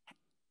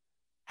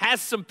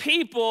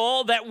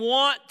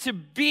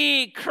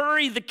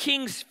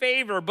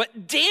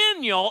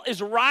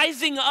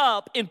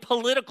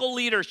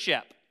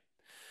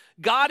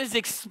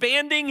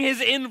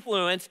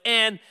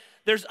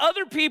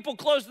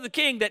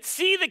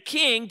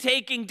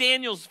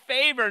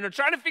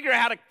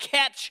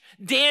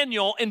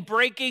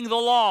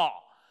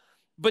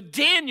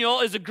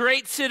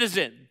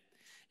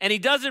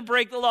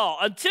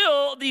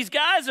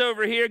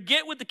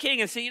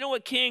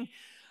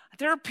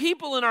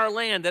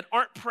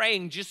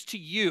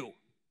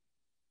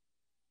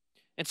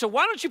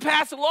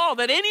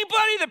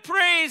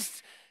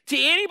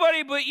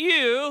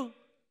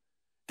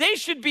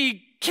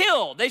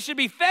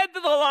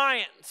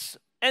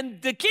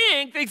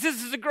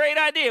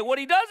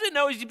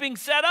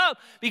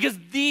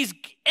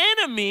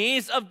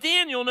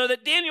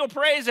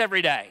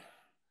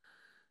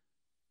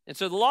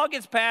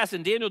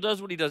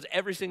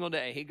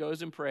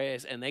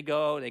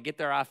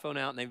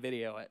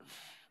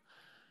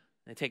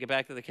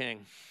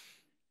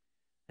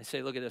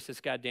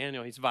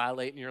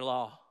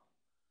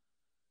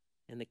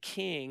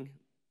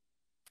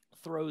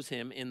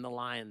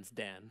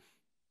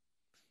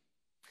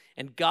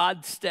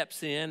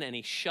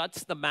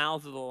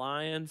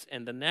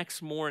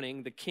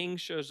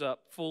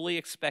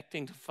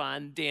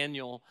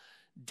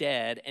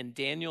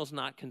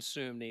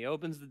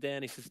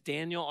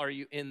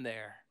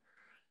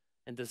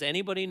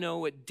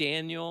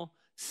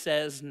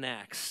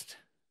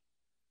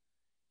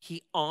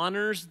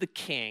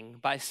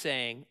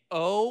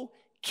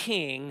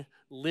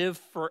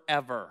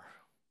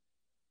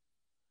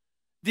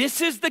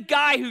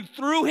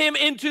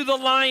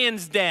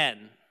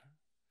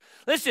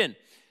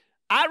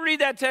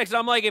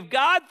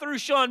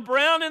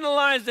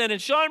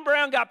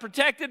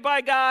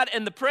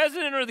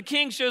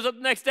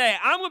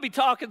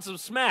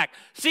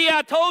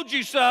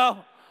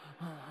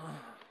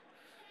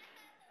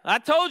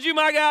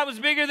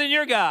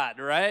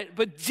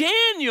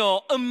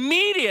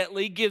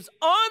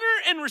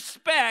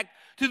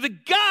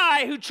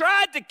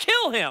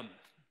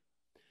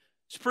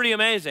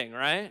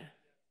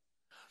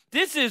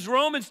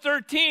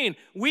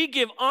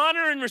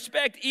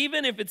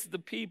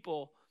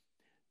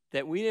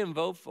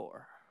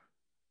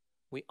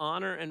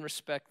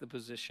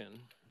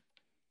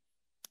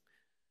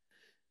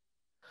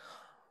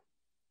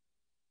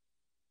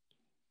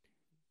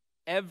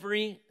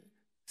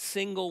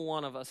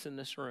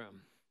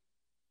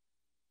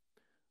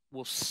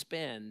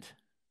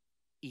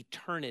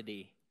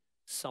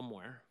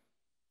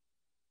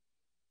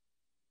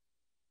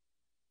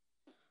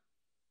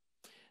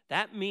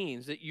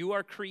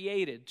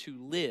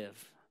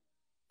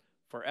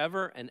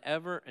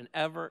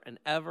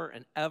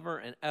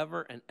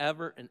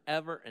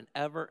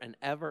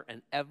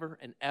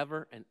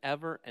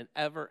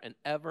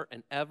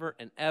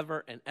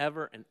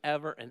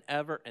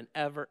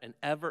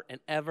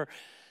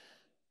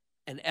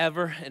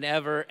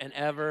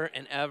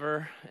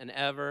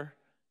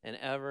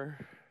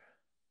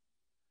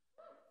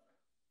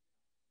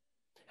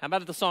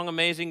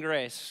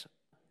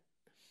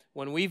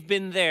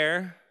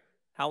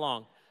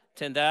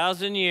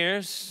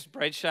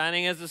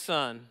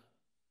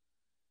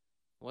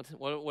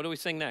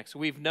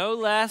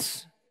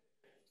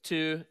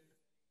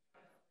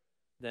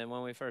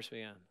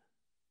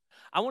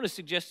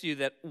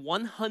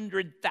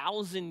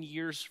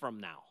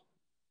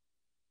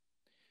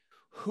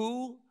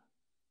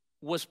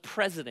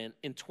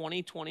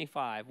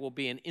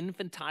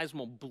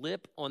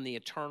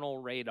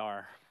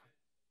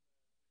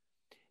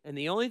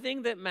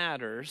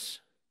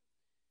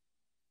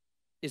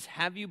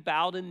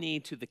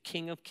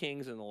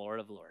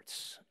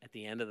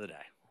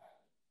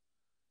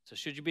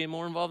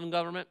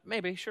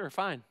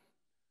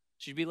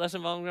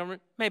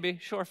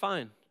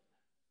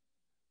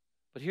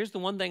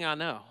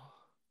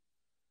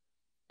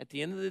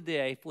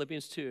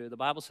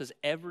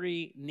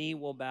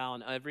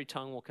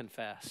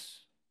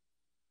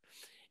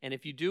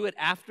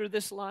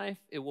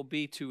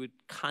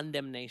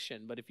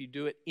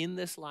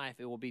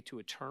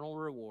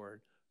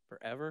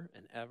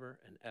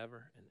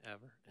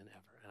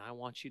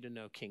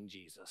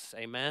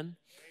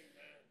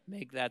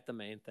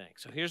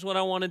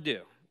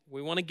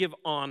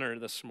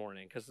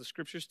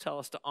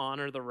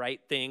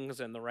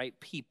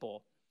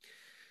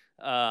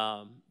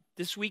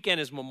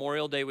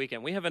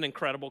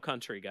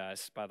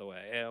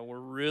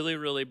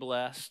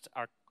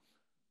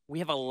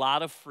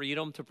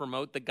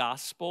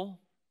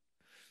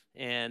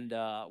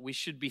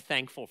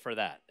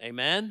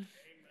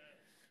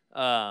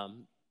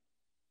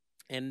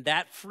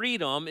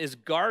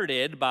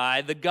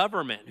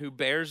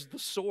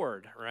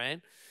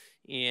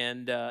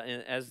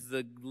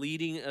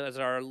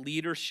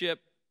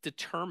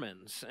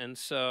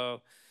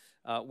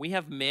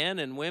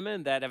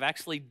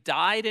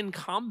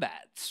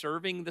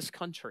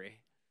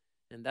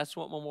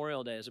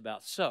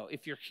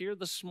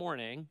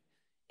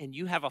and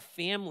you have a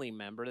family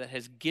member that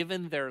has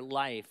given their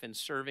life in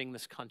serving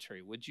this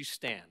country, would you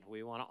stand?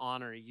 We want to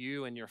honor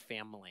you and your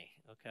family,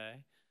 okay?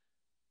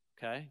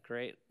 Okay,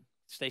 great.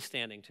 Stay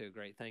standing too,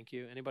 great, thank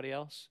you. Anybody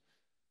else?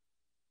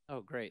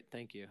 Oh, great,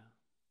 thank you.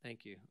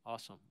 Thank you,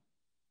 awesome.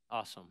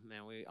 Awesome,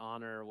 man, we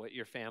honor what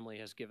your family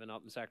has given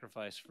up and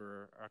sacrificed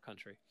for our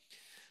country.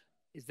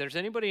 Is there's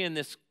anybody in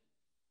this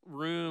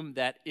room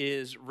that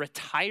is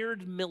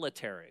retired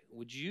military?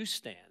 Would you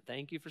stand?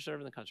 Thank you for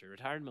serving the country.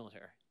 Retired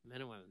military,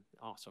 men and women.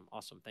 Awesome,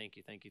 awesome. Thank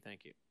you, thank you,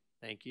 thank you.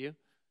 Thank you.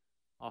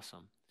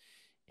 Awesome.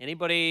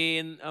 Anybody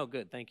in, oh,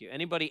 good, thank you.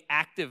 Anybody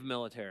active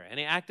military?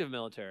 Any active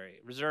military?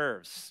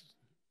 Reserves?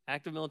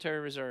 Active military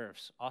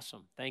reserves.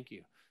 Awesome, thank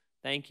you.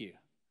 Thank you.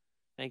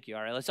 Thank you.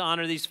 All right, let's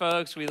honor these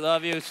folks. We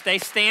love you. Stay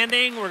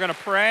standing. We're going to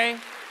pray.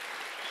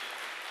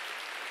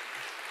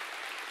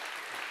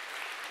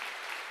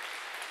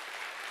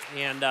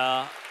 And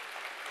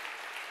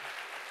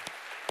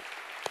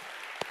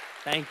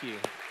thank you.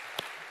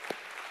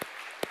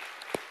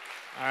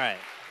 All right.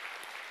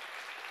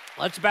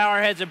 Let's bow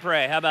our heads and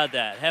pray. How about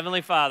that?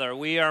 Heavenly Father,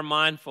 we are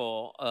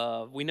mindful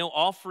of, we know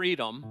all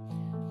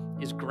freedom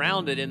is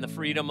grounded in the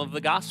freedom of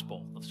the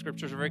gospel. The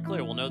scriptures are very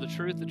clear. We'll know the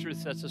truth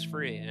sets us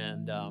free.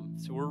 And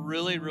so we're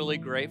really, really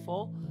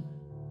grateful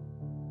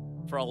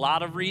for a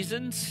lot of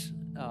reasons.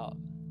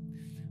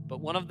 But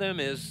one of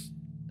them is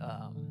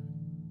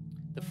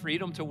the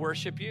freedom to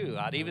worship you.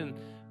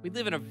 We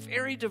live in a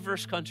very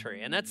diverse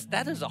country, and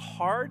that is a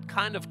hard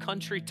kind of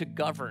country to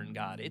govern,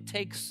 God. It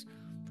takes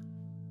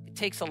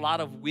a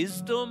lot of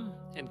wisdom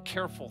and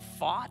careful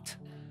thought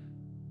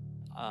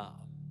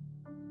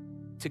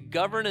to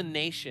govern a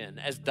nation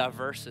as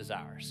diverse as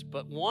ours.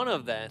 But one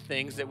of the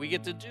things that we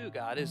get to do,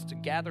 God, is to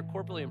gather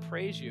corporately and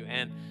praise you.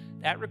 And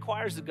that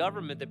requires the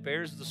government that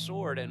bears the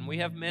sword. And we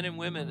have men and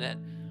women that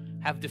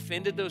have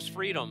defended those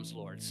freedoms,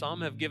 Lord. Some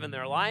have given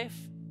their life.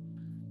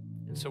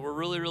 And so we're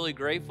really, really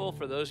grateful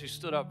for those who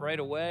stood up right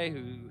away,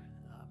 who,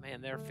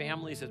 their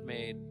families have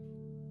made,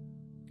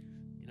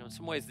 in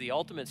some ways, the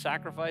ultimate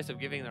sacrifice of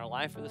giving their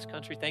life for this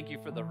country. Thank you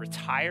for the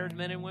retired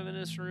men and women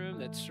in this room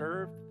that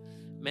served,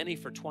 many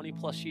for 20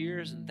 plus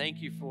years, and thank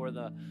you for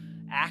the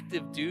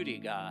active duty,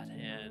 God.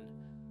 And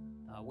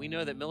we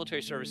know that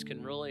military service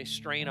can really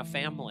strain a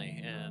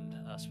family, and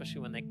especially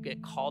when they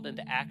get called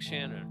into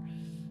action, or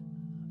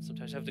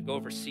sometimes have to go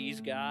overseas,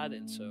 God.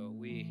 And so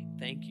we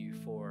thank you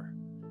for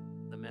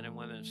the men and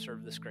women who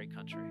serve this great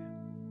country.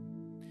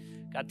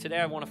 God, today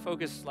I want to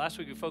focus, last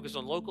week we focused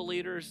on local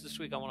leaders. This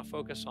week I want to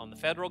focus on the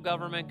federal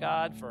government,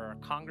 God, for our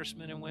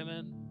congressmen and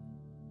women.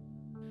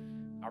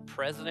 Our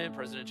President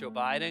Joe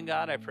Biden,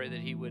 God, I pray that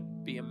he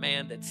would be a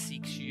man that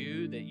seeks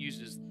you, that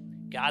uses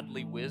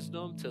godly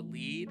wisdom to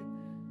lead,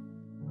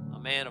 a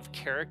man of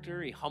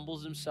character. He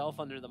humbles himself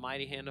under the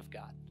mighty hand of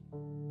God.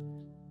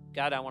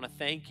 God, I want to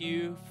thank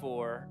you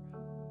for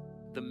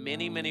the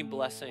many, many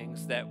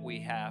blessings that we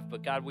have.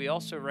 But God, we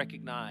also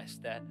recognize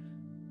that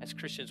as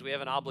Christians, we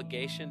have an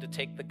obligation to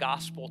take the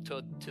gospel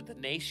to the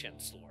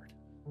nations, Lord.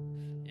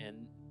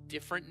 And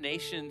different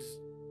nations,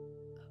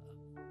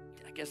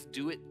 I guess,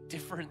 do it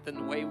different than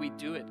the way we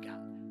do it,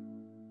 God.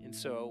 And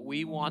so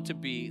we want to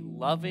be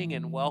loving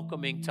and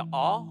welcoming to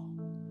all,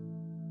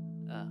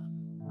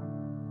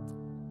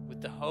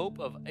 with the hope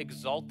of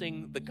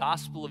exalting the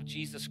gospel of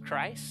Jesus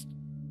Christ,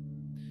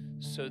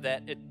 so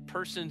that a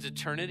person's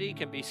eternity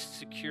can be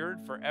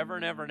secured forever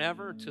and ever and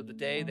ever, to the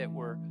day that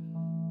we're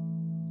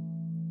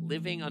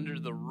living under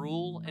the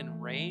rule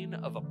and reign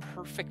of a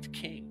perfect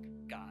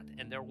king, God,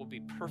 and there will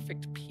be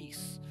perfect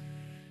peace.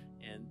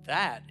 And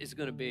that is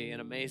going to be an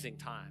amazing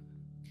time.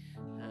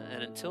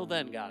 And until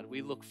then, God,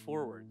 we look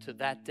forward to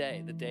that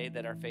day, the day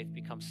that our faith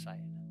becomes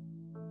sight.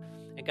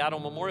 And God,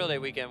 on Memorial Day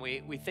weekend,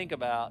 we think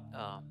about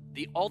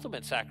the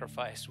ultimate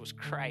sacrifice was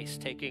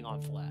Christ taking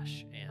on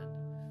flesh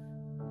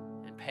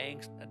and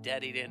paying a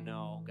debt he didn't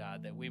know,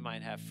 God, that we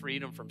might have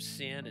freedom from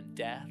sin and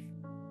death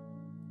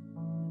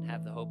and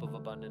have the hope of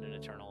abundant and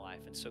eternal life.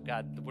 And so,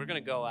 God, we're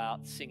going to go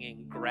out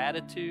singing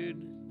gratitude.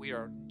 We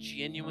are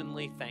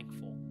genuinely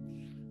thankful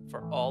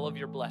for all of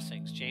your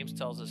blessings. James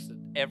tells us that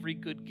every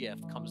good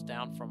gift comes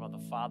down from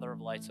the Father of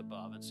lights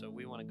above. And so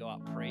we want to go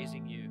out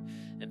praising you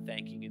and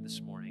thanking you this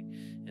morning.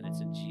 And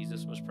it's in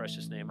Jesus' most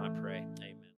precious name I pray. Amen.